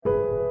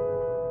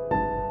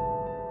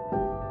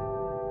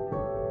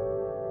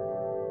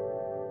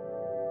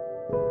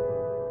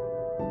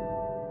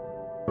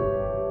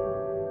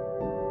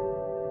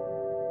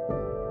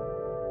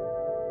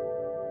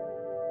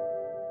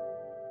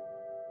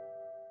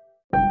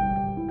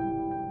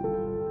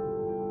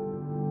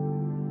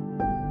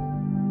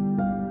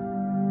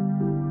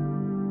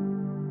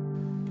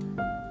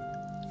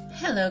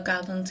Hello,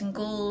 goblins and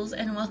ghouls,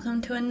 and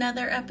welcome to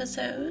another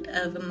episode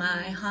of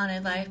my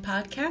Haunted Life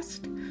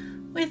podcast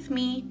with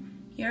me,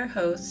 your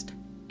host,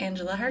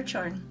 Angela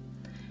Hartshorn.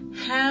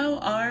 How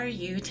are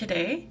you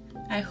today?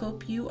 I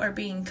hope you are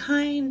being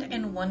kind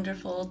and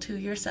wonderful to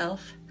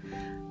yourself.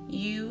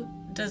 You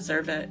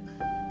deserve it.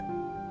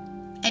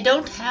 I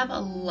don't have a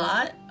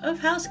lot of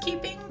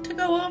housekeeping to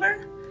go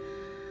over.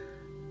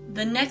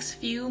 The next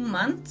few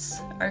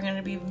months are going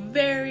to be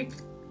very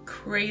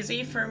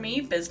crazy for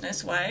me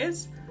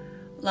business-wise.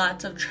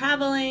 Lots of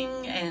traveling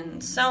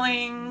and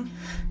sewing.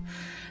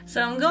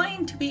 So I'm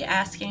going to be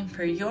asking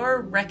for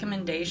your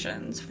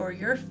recommendations for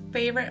your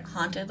favorite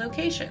haunted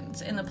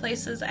locations in the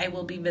places I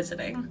will be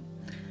visiting.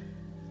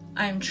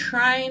 I'm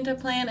trying to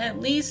plan at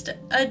least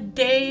a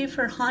day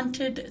for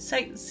haunted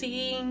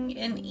sightseeing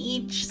in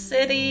each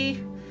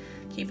city,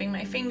 keeping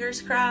my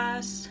fingers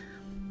crossed.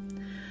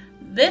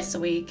 This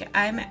week,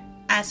 I'm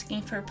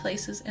asking for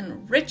places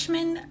in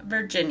Richmond,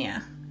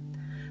 Virginia.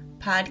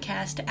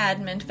 Podcast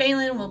admin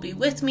Phelan will be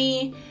with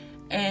me,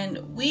 and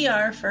we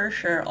are for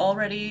sure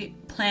already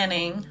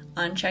planning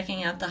on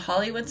checking out the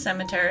Hollywood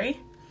Cemetery.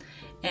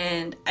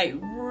 And I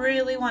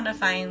really want to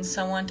find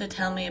someone to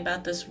tell me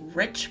about this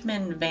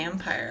Richmond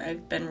vampire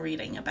I've been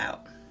reading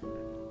about.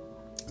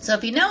 So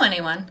if you know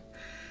anyone,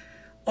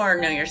 or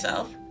know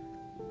yourself,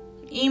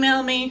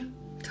 email me,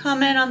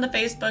 comment on the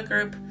Facebook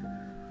group,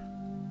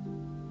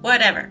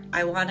 whatever.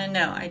 I want to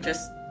know. I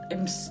just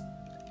am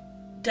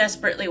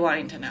desperately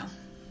wanting to know.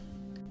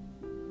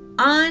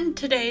 On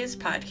today's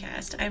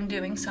podcast, I'm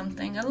doing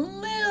something a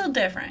little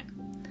different.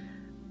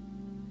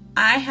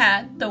 I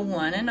had the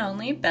one and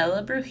only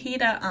Bella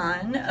Brujita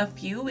on a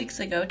few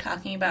weeks ago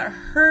talking about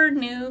her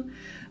new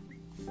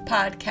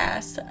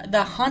podcast,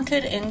 The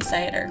Haunted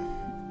Insider.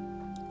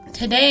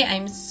 Today,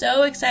 I'm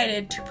so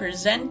excited to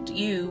present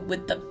you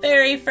with the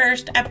very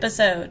first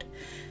episode.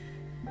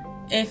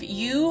 If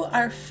you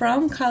are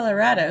from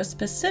Colorado,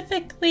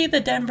 specifically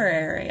the Denver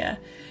area,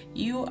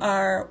 you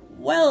are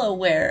well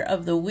aware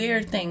of the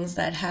weird things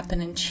that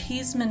happen in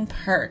Cheeseman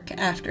Park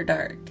after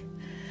dark.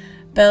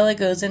 Bella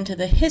goes into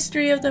the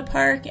history of the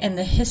park and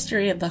the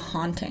history of the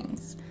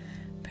hauntings.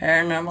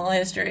 Paranormal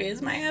history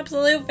is my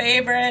absolute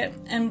favorite,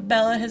 and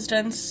Bella has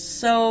done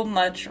so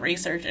much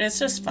research. It's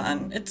just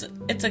fun.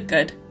 It's a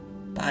good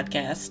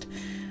podcast.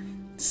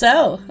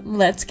 So,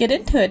 let's get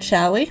into it,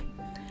 shall we?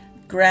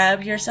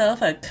 Grab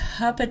yourself a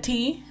cup of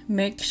tea,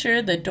 make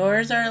sure the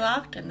doors are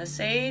locked and the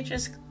sage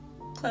is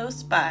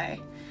close by.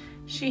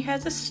 She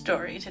has a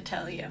story to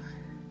tell you.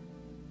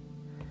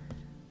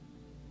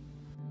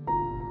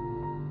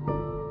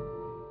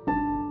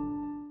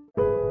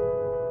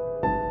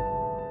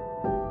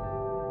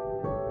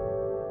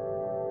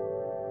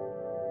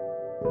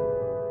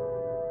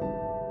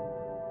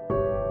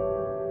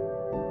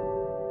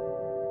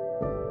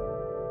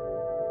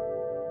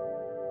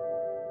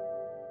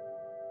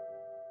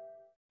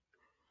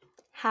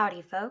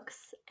 Howdy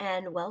folks,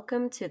 and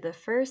welcome to the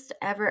first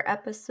ever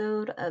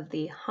episode of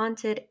the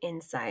Haunted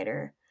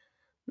Insider.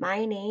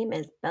 My name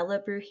is Bella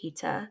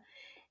Brujita,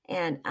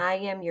 and I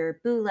am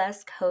your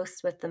burlesque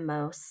host with the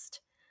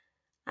most.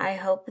 I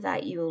hope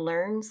that you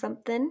learn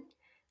something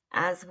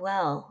as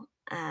well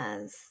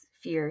as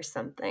fear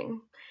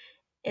something.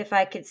 If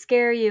I could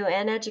scare you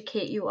and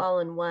educate you all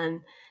in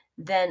one,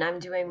 then I'm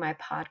doing my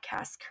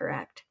podcast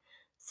correct.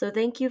 So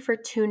thank you for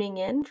tuning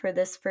in for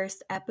this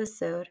first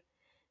episode.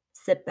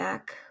 Sit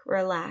back,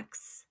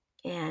 relax,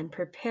 and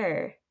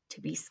prepare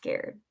to be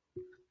scared.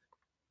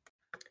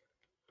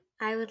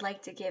 I would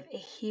like to give a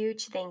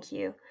huge thank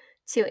you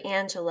to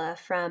Angela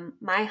from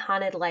My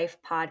Haunted Life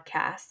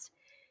podcast.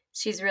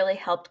 She's really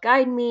helped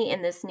guide me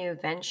in this new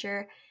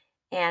venture,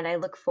 and I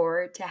look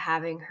forward to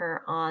having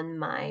her on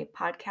my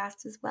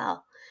podcast as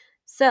well.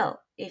 So,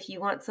 if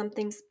you want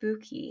something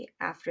spooky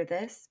after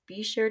this,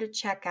 be sure to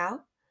check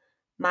out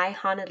My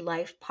Haunted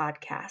Life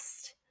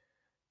podcast.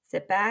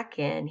 Sit back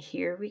and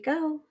here we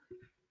go.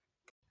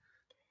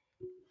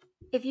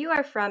 If you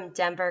are from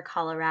Denver,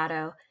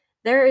 Colorado,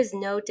 there is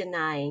no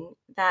denying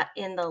that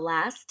in the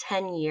last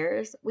 10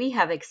 years, we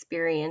have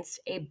experienced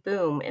a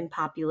boom in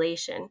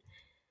population.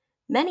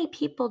 Many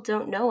people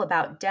don't know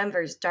about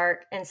Denver's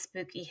dark and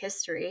spooky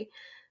history,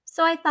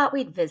 so I thought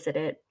we'd visit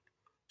it.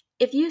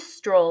 If you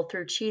stroll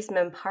through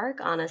Cheeseman Park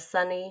on a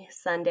sunny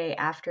Sunday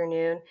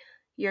afternoon,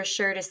 you're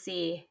sure to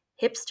see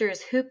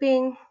hipsters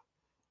hooping,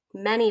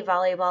 many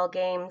volleyball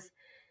games,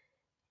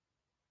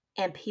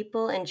 and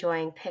people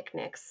enjoying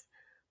picnics.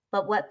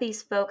 But what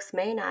these folks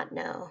may not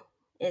know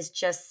is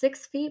just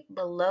 6 feet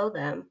below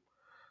them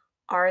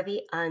are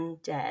the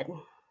undead.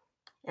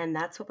 And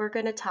that's what we're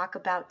going to talk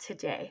about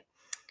today.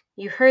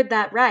 You heard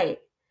that right.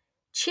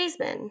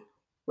 Cheeseman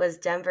was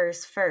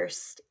Denver's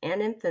first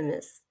and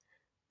infamous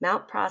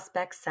Mount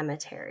Prospect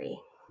Cemetery.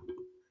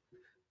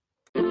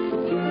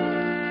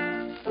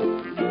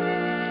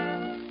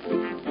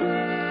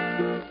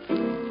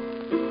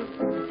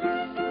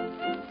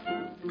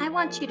 I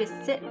want you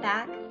to sit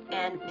back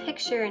and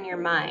picture in your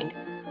mind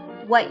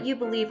what you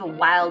believe a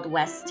Wild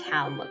West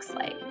town looks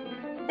like.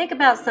 Think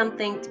about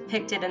something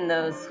depicted in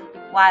those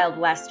Wild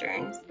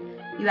Westerns.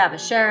 You have a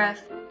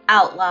sheriff,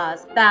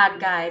 outlaws, bad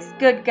guys,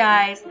 good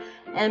guys,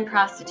 and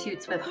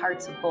prostitutes with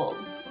hearts of gold.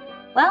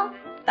 Well,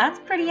 that's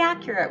pretty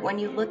accurate when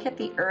you look at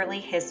the early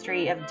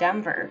history of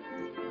Denver.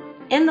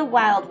 In the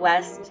Wild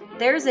West,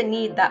 there's a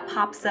need that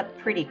pops up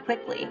pretty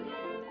quickly,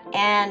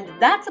 and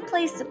that's a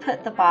place to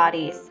put the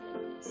bodies.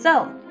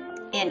 So,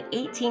 in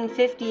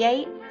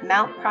 1858,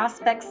 Mount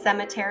Prospect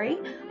Cemetery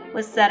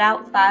was set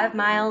out 5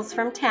 miles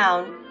from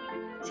town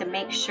to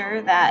make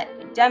sure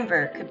that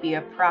Denver could be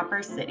a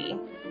proper city.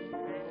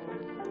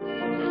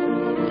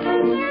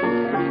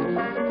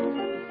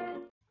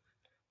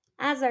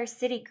 As our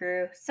city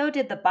grew, so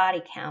did the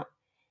body count.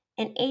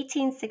 In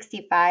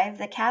 1865,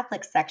 the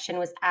Catholic section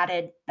was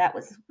added that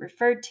was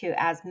referred to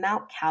as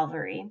Mount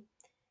Calvary.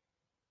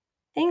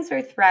 Things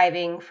were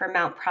thriving for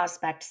Mount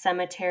Prospect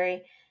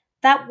Cemetery.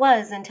 That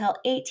was until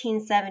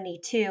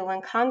 1872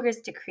 when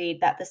Congress decreed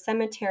that the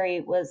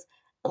cemetery was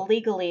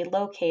illegally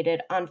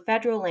located on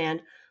federal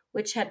land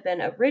which had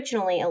been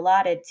originally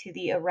allotted to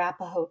the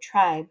Arapaho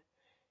tribe.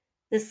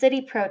 The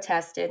city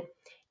protested,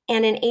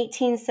 and in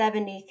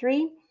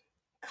 1873,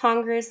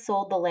 Congress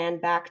sold the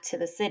land back to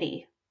the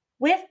city,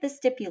 with the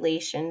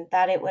stipulation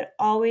that it would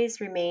always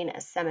remain a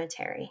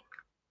cemetery.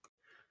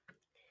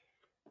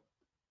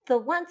 The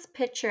once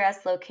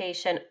picturesque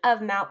location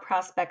of Mount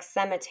Prospect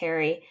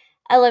Cemetery,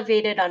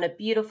 elevated on a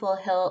beautiful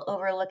hill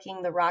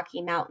overlooking the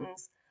Rocky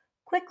Mountains,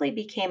 quickly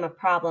became a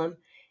problem.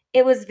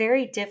 It was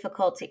very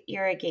difficult to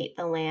irrigate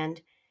the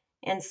land,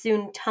 and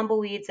soon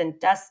tumbleweeds and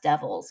dust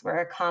devils were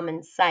a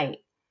common sight.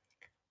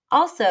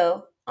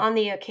 Also, on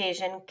the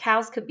occasion,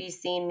 cows could be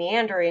seen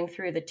meandering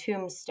through the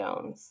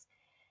tombstones.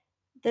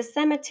 The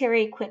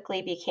cemetery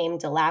quickly became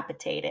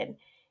dilapidated,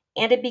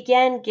 and it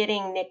began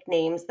getting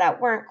nicknames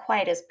that weren't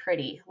quite as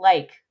pretty,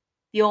 like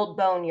the Old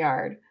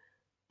Boneyard,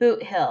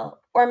 Boot Hill,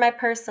 or my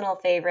personal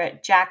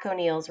favorite, Jack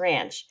O'Neill's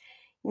Ranch,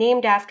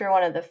 named after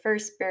one of the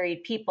first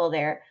buried people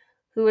there,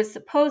 who was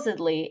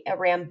supposedly a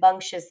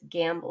rambunctious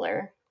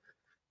gambler.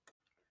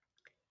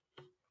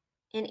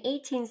 In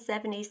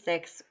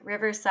 1876,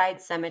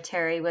 Riverside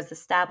Cemetery was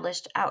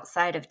established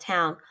outside of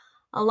town,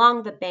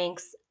 along the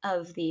banks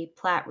of the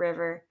Platte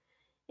River.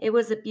 It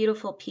was a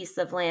beautiful piece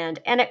of land,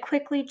 and it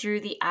quickly drew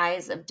the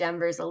eyes of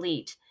Denver's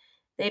elite.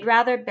 They'd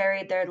rather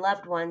bury their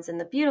loved ones in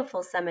the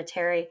beautiful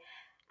cemetery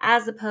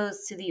as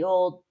opposed to the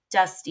old,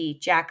 dusty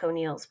Jack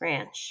O'Neill's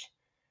Ranch.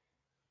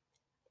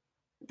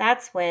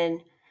 That's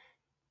when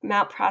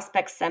Mount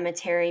Prospect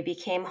Cemetery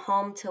became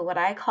home to what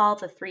I call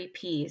the 3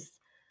 Ps: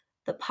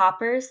 the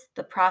paupers,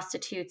 the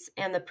prostitutes,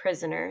 and the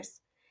prisoners.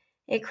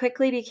 It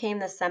quickly became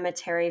the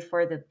cemetery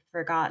for the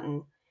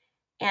forgotten,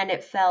 and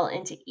it fell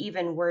into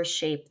even worse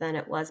shape than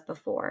it was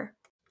before.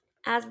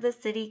 As the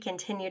city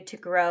continued to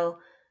grow,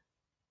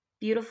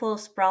 beautiful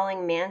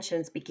sprawling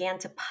mansions began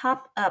to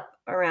pop up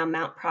around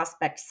Mount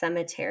Prospect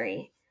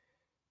Cemetery.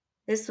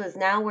 This was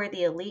now where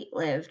the elite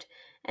lived,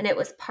 and it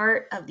was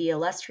part of the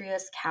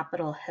illustrious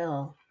Capitol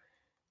Hill.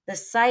 The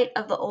site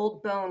of the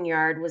old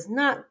boneyard was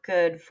not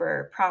good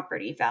for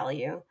property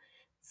value,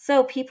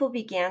 so people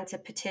began to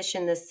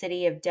petition the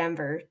city of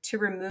Denver to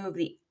remove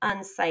the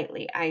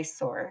unsightly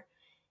eyesore.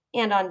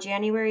 And on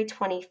January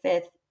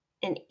 25th,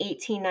 in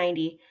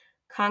 1890,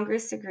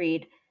 Congress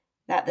agreed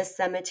that the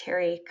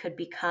cemetery could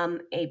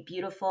become a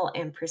beautiful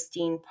and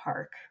pristine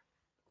park.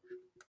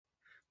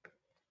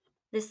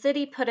 The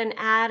city put an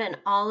ad in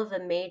all of the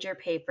major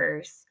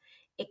papers.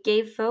 It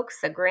gave folks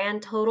a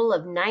grand total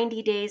of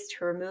 90 days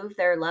to remove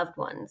their loved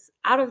ones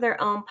out of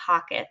their own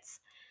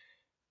pockets.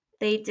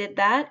 They did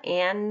that,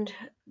 and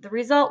the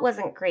result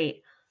wasn't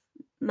great.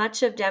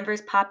 Much of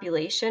Denver's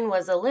population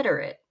was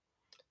illiterate.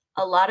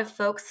 A lot of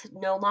folks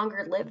no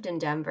longer lived in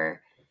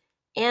Denver,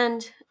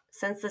 and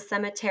since the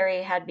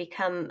cemetery had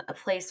become a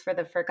place for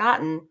the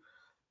forgotten,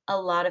 a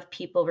lot of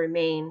people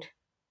remained.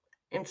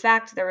 In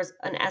fact, there was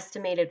an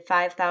estimated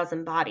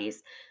 5,000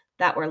 bodies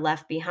that were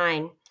left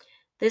behind.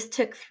 This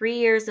took 3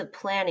 years of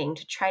planning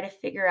to try to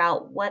figure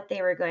out what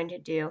they were going to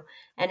do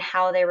and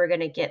how they were going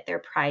to get their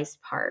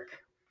prized park.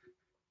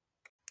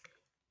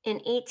 In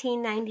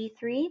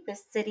 1893, the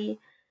city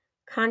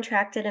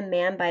contracted a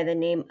man by the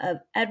name of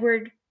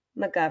Edward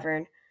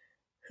McGovern,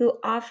 who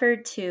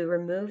offered to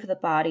remove the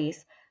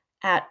bodies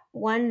at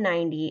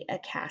 $190 a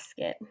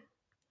casket.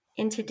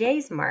 In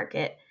today's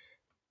market,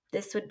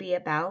 this would be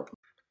about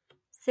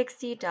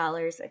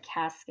 $60 a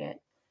casket.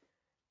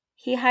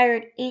 He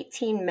hired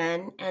 18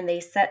 men, and they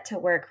set to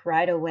work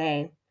right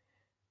away.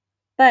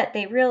 But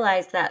they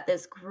realized that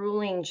this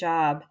grueling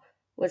job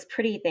was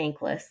pretty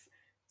thankless,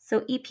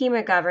 so E.P.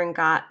 McGovern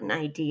got an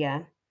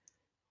idea.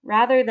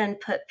 Rather than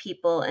put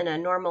people in a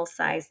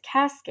normal-sized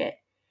casket,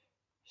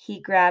 he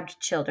grabbed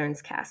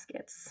children's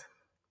caskets.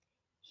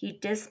 He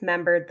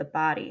dismembered the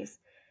bodies.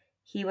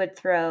 He would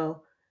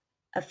throw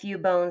a few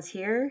bones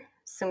here,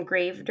 some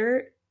grave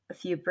dirt, a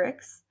few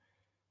bricks,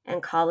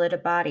 and call it a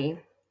body.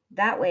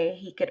 That way,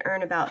 he could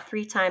earn about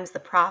 3 times the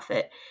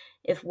profit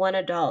if one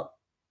adult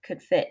could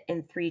fit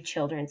in 3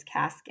 children's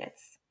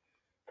caskets.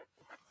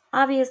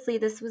 Obviously,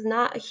 this was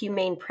not a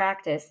humane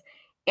practice,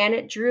 and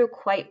it drew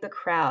quite the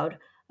crowd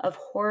of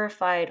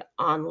horrified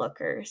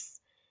onlookers.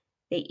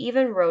 They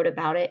even wrote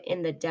about it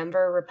in the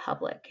Denver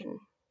Republican.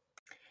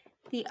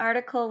 The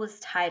article was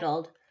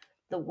titled,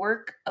 "The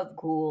Work of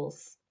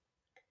Ghouls."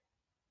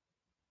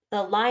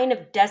 The line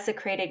of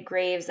desecrated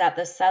graves at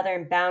the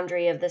southern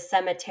boundary of the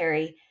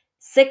cemetery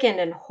sickened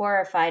and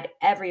horrified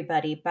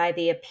everybody by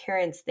the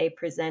appearance they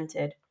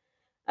presented.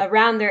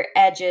 Around their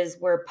edges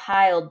were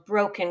piled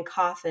broken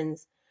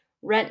coffins,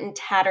 rent and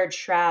tattered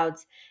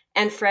shrouds,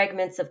 and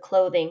fragments of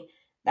clothing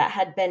that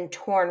had been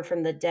torn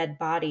from the dead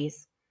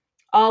bodies.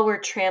 All were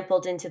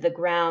trampled into the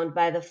ground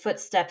by the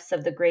footsteps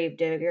of the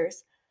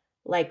gravediggers,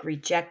 like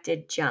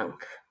rejected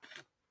junk.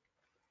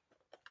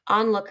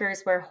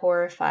 Onlookers were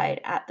horrified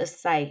at the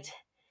sight,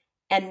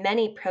 and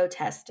many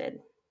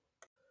protested.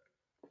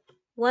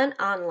 One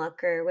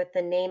onlooker, with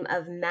the name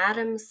of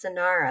Madame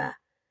Sonara,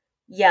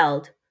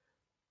 yelled,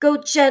 "Go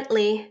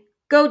gently,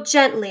 go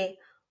gently,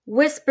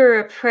 whisper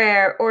a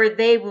prayer, or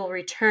they will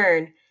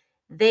return.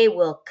 They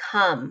will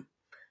come."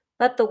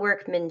 But the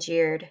workmen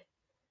jeered.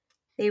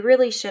 They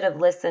really should have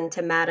listened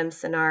to Madame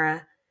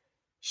Sonara.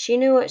 She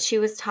knew what she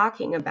was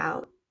talking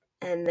about,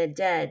 and the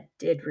dead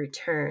did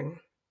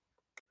return.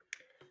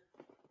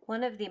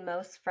 One of the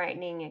most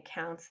frightening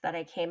accounts that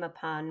I came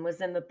upon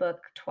was in the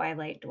book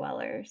Twilight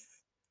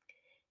Dwellers.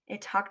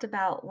 It talked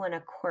about when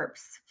a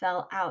corpse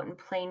fell out in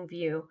plain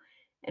view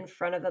in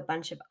front of a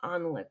bunch of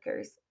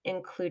onlookers,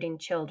 including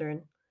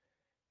children.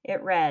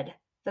 It read,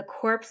 "The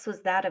corpse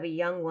was that of a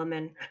young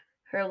woman,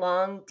 her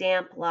long,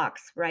 damp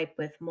locks ripe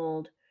with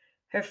mold.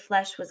 Her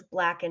flesh was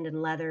blackened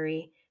and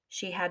leathery.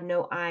 She had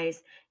no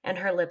eyes, and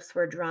her lips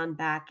were drawn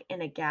back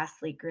in a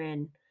ghastly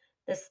grin.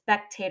 The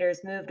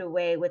spectators moved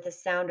away with a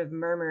sound of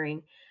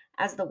murmuring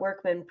as the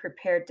workmen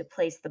prepared to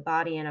place the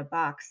body in a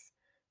box.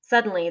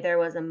 Suddenly there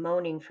was a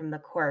moaning from the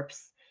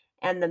corpse,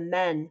 and the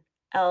men,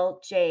 L.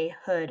 J.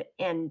 Hood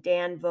and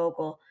Dan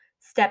Vogel,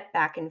 stepped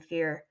back in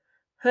fear.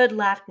 Hood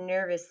laughed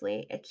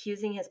nervously,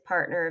 accusing his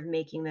partner of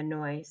making the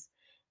noise.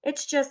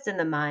 "It's just in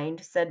the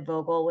mind," said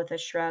Vogel with a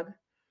shrug.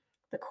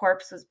 The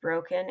corpse was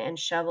broken and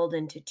shoveled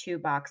into 2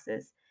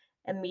 boxes.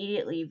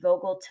 Immediately,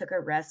 Vogel took a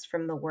rest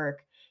from the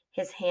work,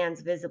 his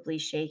hands visibly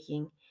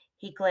shaking.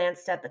 He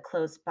glanced at the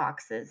closed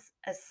boxes,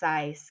 a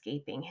sigh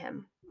escaping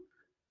him.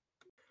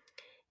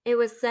 It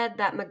was said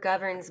that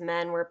McGovern's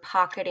men were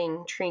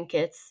pocketing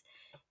trinkets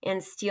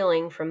and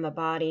stealing from the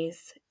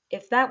bodies.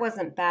 If that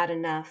wasn't bad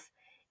enough,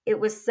 it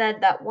was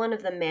said that one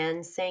of the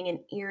men sang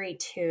an eerie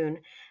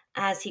tune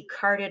as he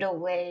carted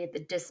away the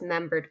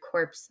dismembered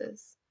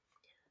corpses.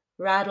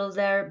 "Rattle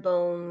their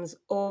bones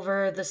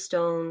over the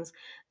stones.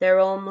 They're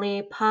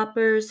only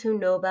paupers who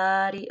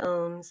nobody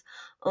owns.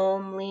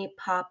 Only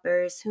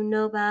paupers who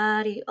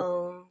nobody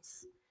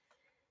owns."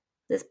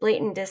 This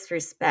blatant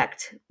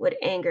disrespect would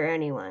anger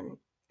anyone,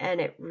 and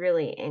it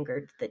really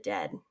angered the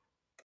dead.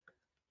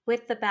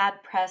 With the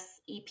bad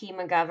press, E.P.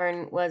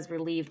 McGovern was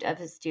relieved of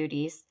his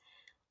duties.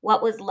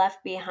 What was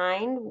left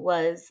behind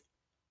was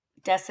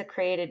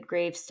desecrated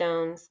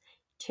gravestones,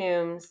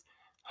 tombs,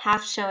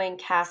 half-showing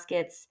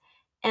caskets,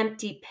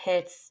 empty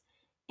pits,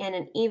 and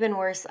an even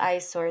worse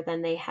eyesore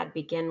than they had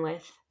begun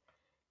with.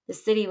 The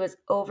city was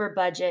over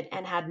budget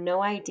and had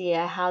no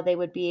idea how they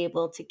would be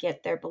able to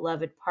get their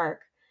beloved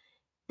park.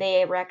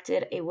 They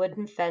erected a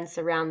wooden fence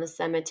around the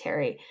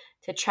cemetery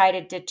to try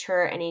to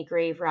deter any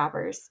grave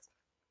robbers.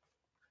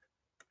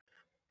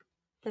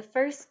 The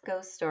first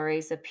ghost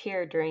stories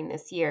appeared during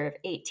this year of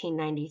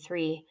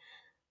 1893.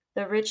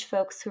 The rich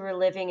folks who were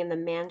living in the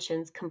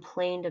mansions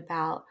complained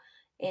about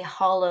a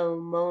hollow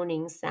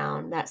moaning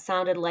sound that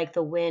sounded like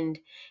the wind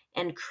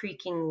and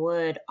creaking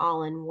wood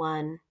all in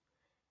one.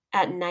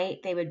 At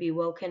night, they would be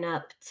woken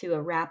up to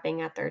a rapping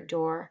at their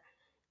door.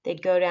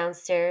 They'd go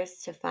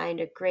downstairs to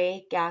find a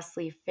gray,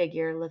 ghastly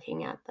figure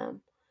looking at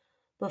them.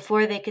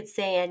 Before they could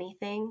say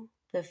anything,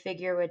 the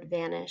figure would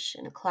vanish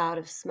in a cloud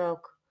of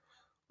smoke.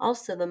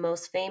 Also, the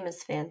most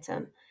famous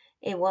phantom,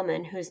 a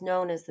woman who's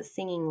known as the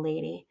Singing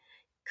Lady,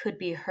 could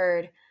be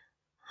heard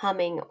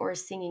humming or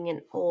singing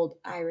an old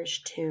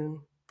Irish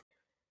tune.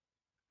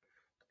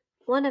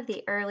 One of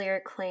the earlier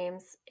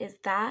claims is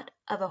that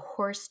of a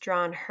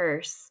horse-drawn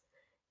hearse.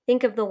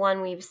 Think of the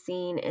one we've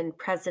seen in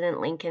President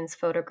Lincoln's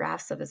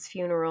photographs of his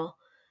funeral.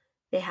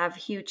 They have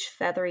huge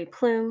feathery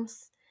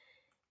plumes,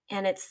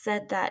 and it's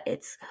said that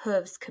its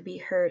hooves could be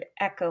heard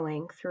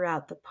echoing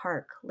throughout the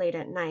park late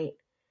at night.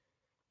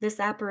 This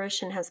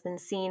apparition has been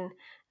seen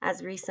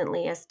as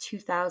recently as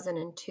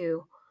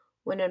 2002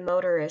 when a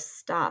motorist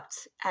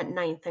stopped at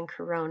 9th and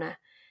Corona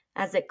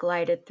as it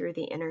glided through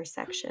the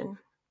intersection.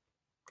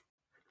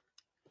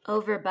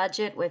 Over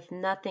budget with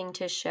nothing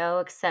to show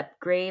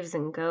except graves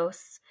and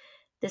ghosts,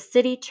 the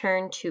city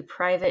turned to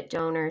private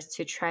donors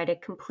to try to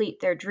complete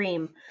their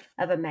dream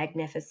of a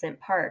magnificent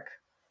park.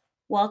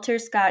 Walter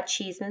Scott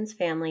Cheeseman's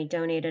family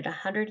donated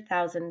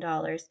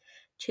 $100,000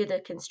 to the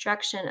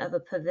construction of a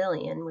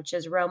pavilion, which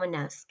is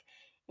Romanesque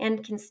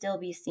and can still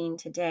be seen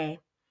today.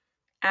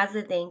 As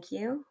a thank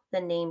you, the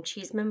name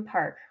Cheeseman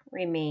Park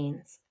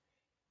remains.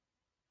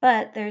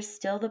 But there's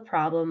still the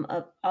problem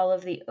of all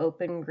of the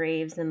open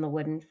graves and the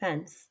wooden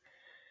fence.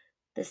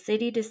 The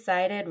city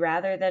decided,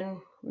 rather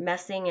than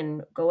messing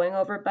and going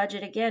over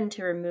budget again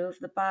to remove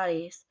the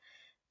bodies,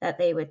 that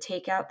they would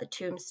take out the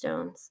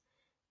tombstones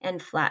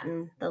and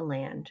flatten the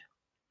land.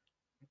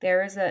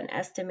 There is an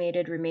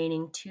estimated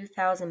remaining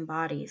 2,000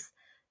 bodies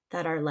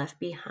that are left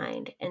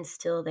behind and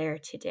still there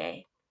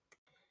today.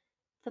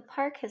 The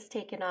park has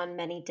taken on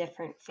many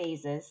different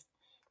phases.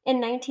 In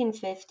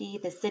 1950,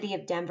 the city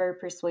of Denver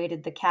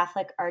persuaded the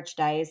Catholic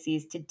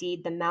Archdiocese to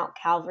deed the Mount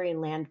Calvary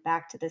land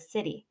back to the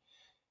city,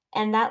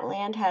 and that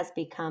land has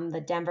become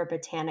the Denver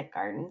Botanic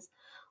Gardens,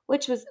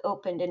 which was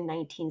opened in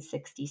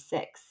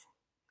 1966.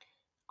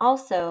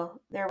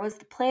 Also, there was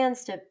the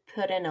plans to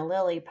put in a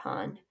lily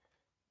pond,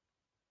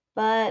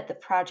 but the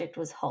project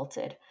was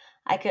halted.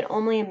 I could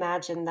only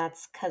imagine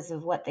that's because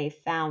of what they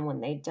found when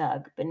they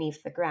dug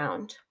beneath the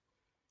ground.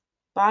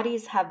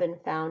 Bodies have been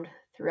found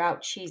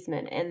throughout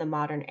Cheeseman in the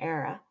modern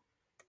era.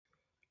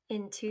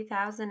 In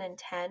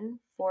 2010,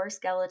 4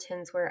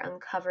 skeletons were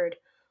uncovered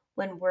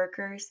when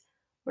workers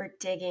were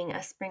digging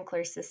a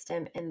sprinkler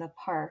system in the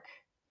park.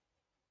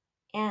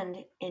 And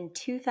in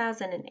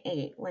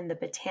 2008, when the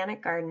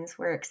Botanic Gardens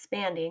were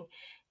expanding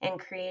and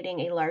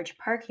creating a large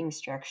parking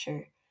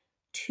structure,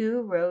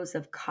 2 rows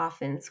of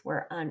coffins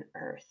were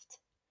unearthed.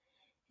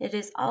 It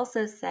is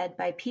also said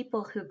by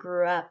people who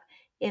grew up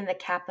in the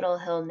Capitol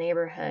Hill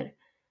neighborhood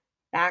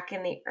back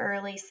in the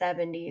early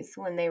 70s,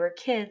 when they were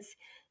kids,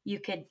 you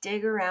could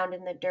dig around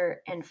in the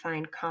dirt and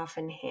find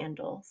coffin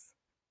handles.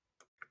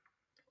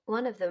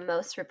 One of the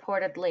most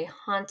reportedly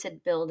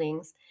haunted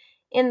buildings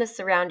in the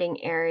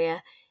surrounding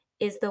area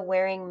is the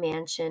Waring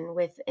Mansion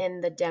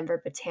within the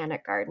Denver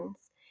Botanic Gardens.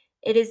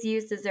 It is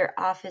used as their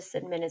office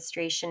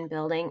administration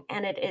building,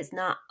 and it is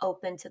not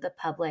open to the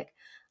public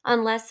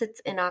unless it's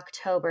in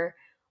October,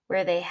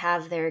 where they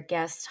have their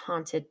guest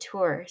haunted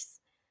tours.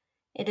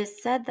 It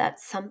is said that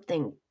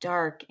something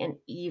dark and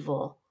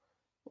evil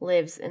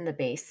lives in the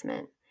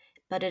basement,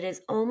 but it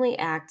is only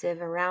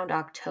active around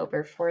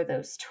October for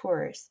those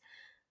tours.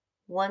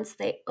 Once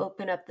they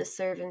open up the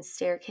servants'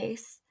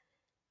 staircase,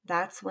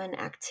 that's when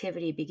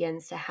activity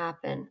begins to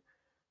happen.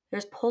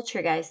 There's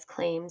poltergeist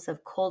claims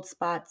of cold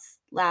spots,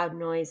 loud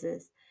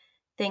noises,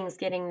 things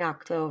getting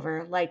knocked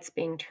over, lights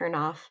being turned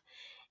off,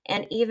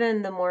 and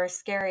even the more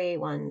scary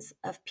ones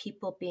of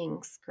people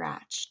being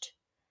scratched.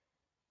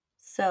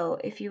 So,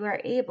 if you are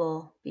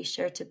able, be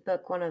sure to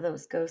book one of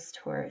those ghost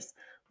tours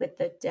with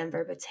the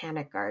Denver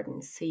Botanic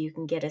Gardens so you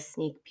can get a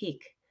sneak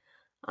peek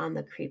on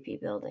the creepy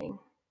building.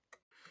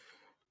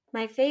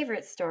 My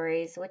favorite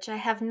stories, which I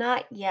have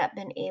not yet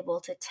been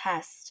able to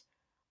test,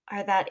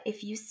 are that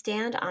if you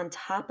stand on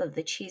top of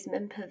the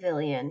Cheeseman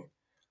Pavilion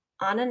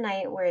on a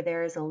night where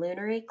there is a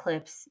lunar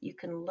eclipse, you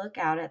can look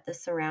out at the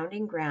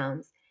surrounding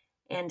grounds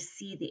and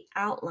see the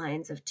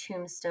outlines of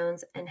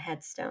tombstones and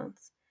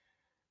headstones.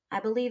 I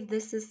believe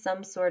this is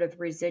some sort of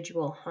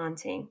residual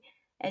haunting,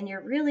 and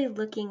you're really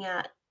looking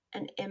at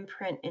an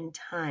imprint in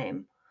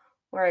time,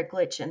 or a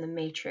glitch in the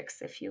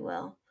matrix, if you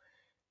will.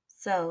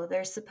 So,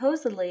 there's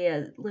supposedly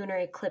a lunar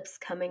eclipse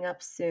coming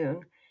up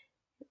soon.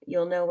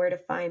 You'll know where to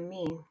find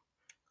me.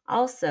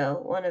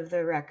 Also, one of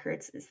the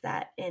records is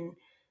that in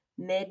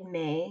mid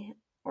May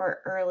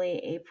or early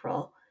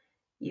April,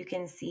 you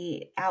can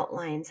see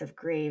outlines of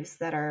graves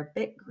that are a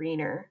bit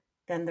greener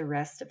than the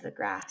rest of the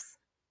grass.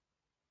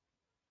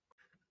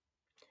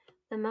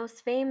 The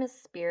most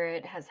famous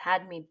spirit has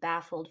had me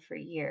baffled for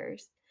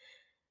years.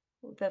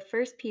 The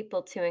first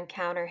people to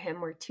encounter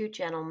him were 2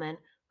 gentlemen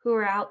who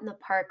were out in the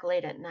park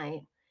late at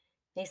night.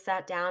 They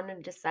sat down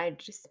and decided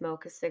to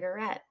smoke a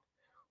cigarette,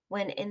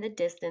 when in the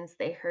distance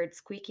they heard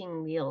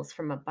squeaking wheels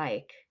from a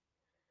bike.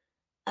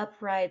 Up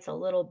rides a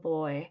little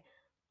boy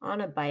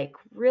on a bike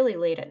really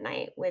late at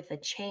night with a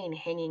chain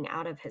hanging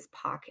out of his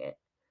pocket,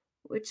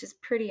 which is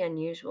pretty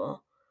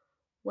unusual.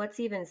 What's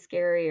even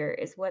scarier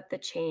is what the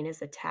chain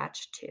is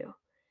attached to.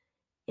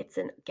 It's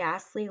a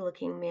ghastly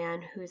looking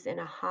man who's in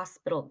a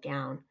hospital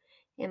gown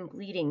and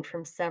bleeding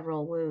from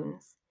several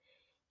wounds.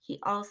 He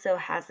also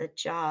has a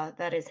jaw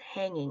that is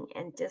hanging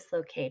and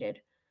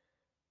dislocated.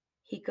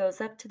 He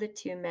goes up to the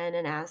 2 men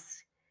and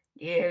asks,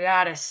 "You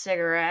got a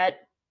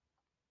cigarette?"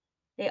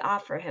 They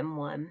offer him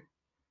one,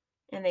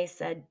 and they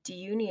said, "Do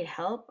you need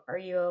help? Are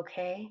you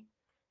okay?"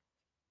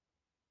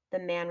 The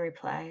man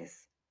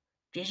replies,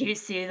 "Did you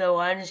see the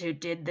ones who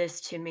did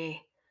this to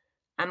me?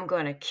 I'm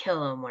going to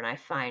kill 'em when I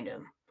find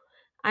 'em.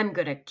 I'm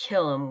going to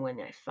kill 'em when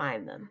I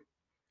find them."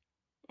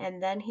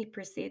 And then he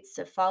proceeds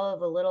to follow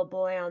the little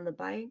boy on the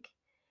bike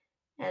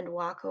and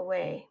walk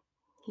away.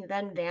 He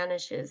then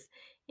vanishes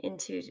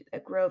into a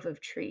grove of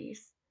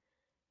trees.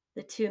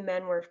 The 2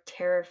 men were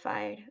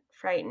terrified,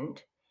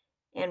 frightened,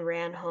 and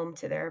ran home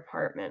to their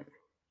apartment.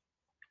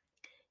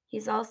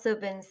 He's also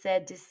been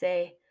said to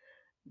say,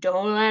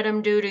 "Don't let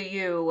 'em do to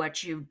you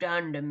what you've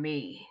done to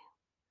me."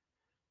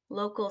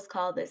 Locals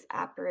call this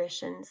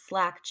apparition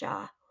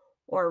Slackjaw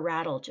or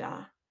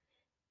Rattlejaw,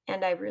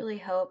 and I really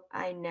hope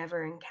I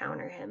never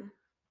encounter him.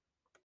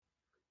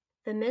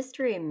 The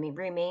mystery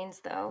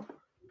remains, though.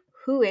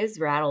 Who is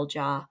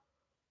Rattlejaw?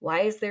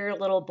 Why is there a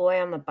little boy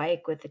on the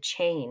bike with a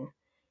chain?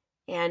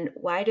 And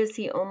why does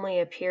he only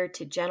appear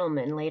to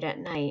gentlemen late at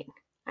night?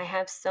 I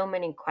have so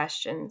many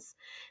questions.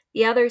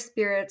 The other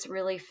spirits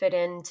really fit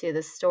into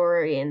the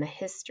story and the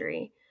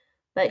history,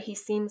 but he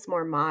seems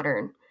more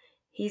modern.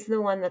 He's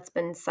the one that's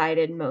been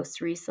cited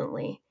most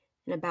recently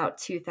in about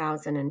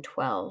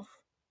 2012.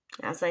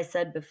 As I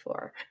said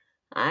before,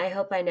 I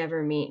hope I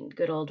never meet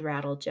good old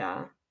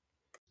Rattlejaw.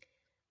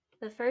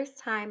 The first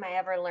time I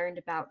ever learned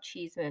about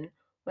Cheeseman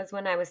was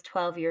when I was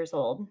 12 years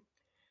old.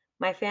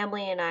 My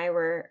family and I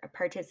were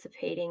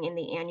participating in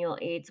the annual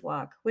AIDS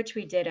walk, which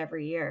we did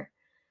every year.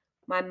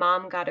 My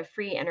mom got a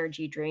free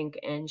energy drink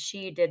and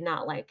she did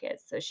not like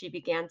it, so she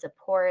began to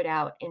pour it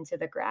out into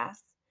the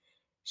grass.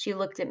 She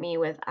looked at me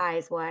with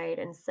eyes wide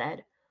and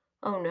said,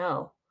 "Oh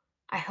no,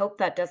 I hope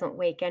that doesn't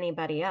wake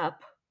anybody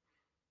up."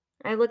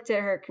 I looked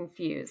at her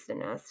confused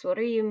and asked, "What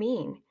do you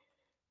mean?"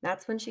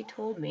 That's when she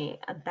told me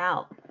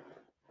about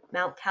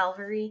Mount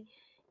Calvary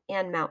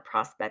and Mount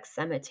Prospect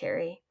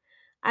Cemetery.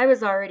 I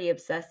was already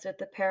obsessed with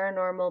the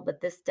paranormal,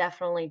 but this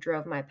definitely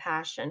drove my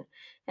passion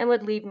and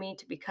would lead me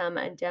to become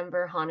a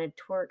Denver haunted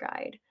tour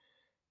guide.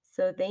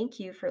 So thank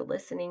you for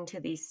listening to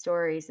these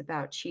stories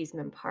about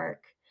Cheeseman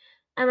Park.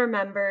 And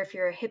remember, if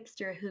you're a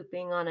hipster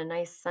hooping on a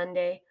nice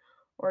Sunday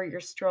or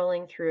you're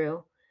strolling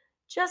through,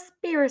 just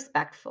be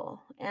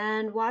respectful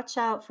and watch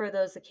out for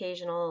those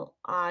occasional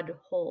odd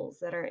holes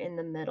that are in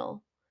the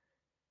middle.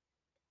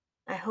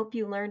 I hope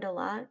you learned a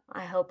lot.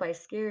 I hope I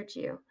scared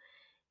you.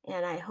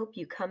 And I hope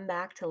you come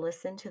back to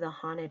listen to the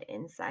Haunted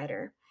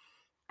Insider.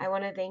 I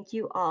want to thank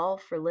you all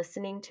for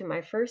listening to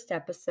my first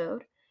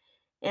episode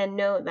and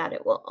know that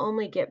it will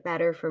only get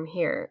better from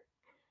here.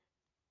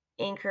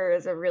 Anchor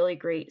is a really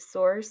great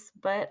source,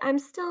 but I'm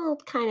still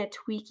kind of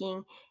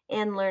tweaking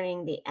and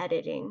learning the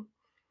editing.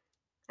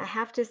 I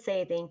have to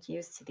say thank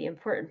yous to the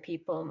important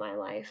people in my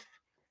life.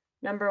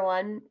 Number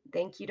one,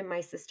 thank you to my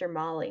sister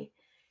Molly.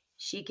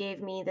 She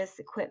gave me this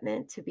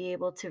equipment to be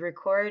able to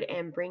record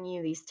and bring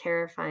you these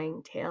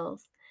terrifying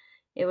tales.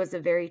 It was a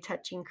very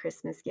touching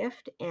Christmas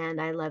gift,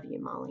 and I love you,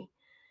 Molly.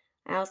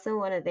 I also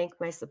want to thank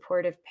my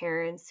supportive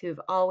parents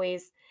who've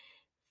always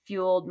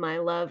fueled my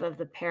love of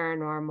the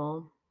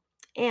paranormal.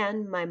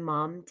 And my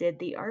mom did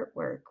the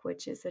artwork,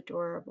 which is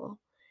adorable.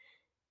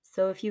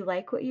 So if you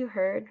like what you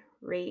heard,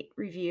 rate,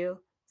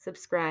 review,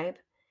 subscribe,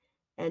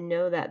 and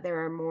know that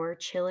there are more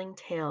chilling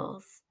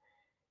tales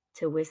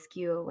to whisk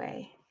you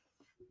away.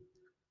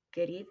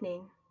 Good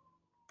evening.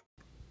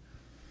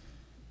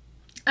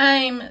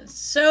 I'm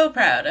so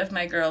proud of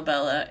my girl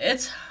Bella.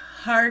 It's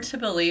hard to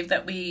believe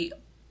that we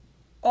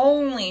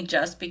only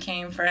just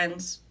became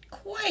friends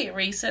quite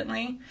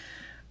recently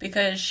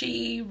because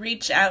she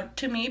reached out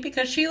to me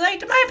because she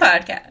liked my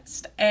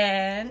podcast.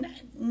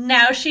 And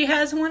now she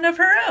has one of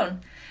her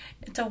own.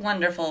 It's a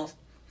wonderful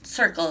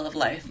circle of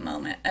life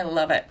moment. I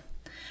love it.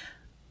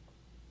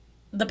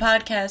 The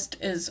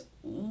podcast is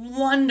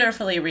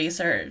wonderfully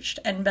researched,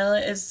 and Bella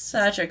is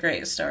such a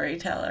great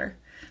storyteller.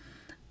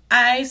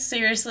 I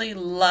seriously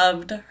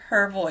loved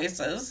her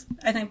voices.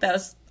 I think that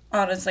was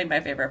honestly my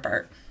favorite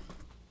part.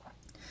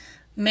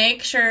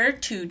 Make sure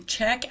to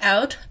check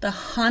out the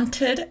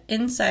Haunted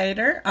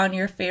Insider on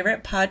your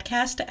favorite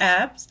podcast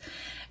apps.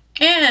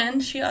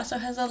 And she also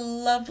has a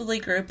lovely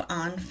group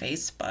on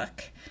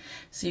Facebook,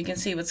 so you can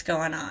see what's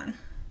going on.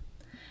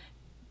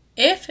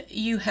 If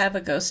you have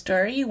a ghost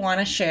story you want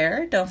to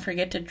share, don't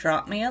forget to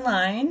drop me a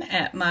line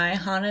at my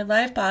Haunted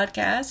Life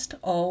Podcast,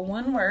 all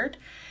one word,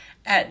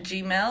 at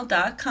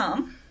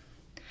gmail.com.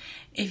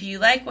 If you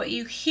like what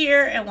you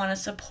hear and want to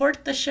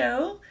support the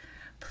show,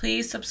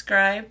 please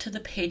subscribe to the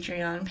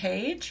Patreon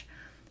page.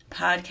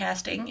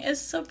 Podcasting is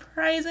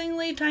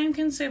surprisingly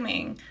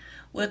time-consuming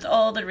with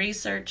all the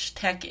research,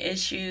 tech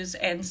issues,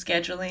 and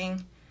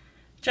scheduling.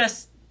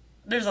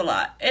 There's a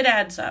lot. It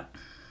adds up.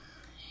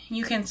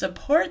 You can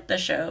support the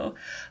show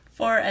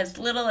for as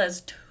little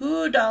as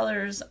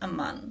 $2 a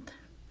month.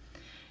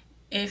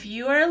 If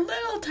you are a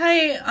little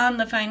tight on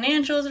the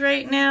financials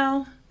right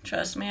now,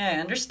 trust me, I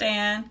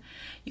understand.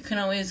 You can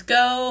always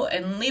go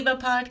and leave a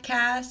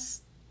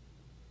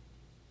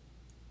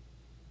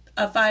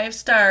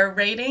 5-star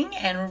rating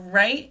and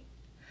write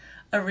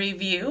a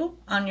review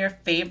on your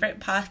favorite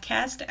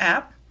podcast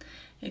app.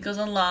 It goes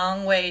a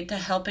long way to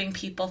helping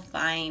people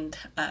find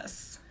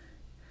us.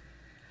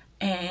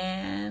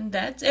 And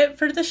that's it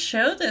for the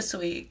show this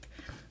week.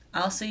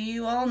 I'll see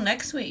you all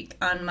next week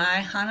on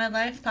my Haunted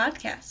Life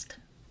Podcast.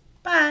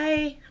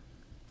 Bye.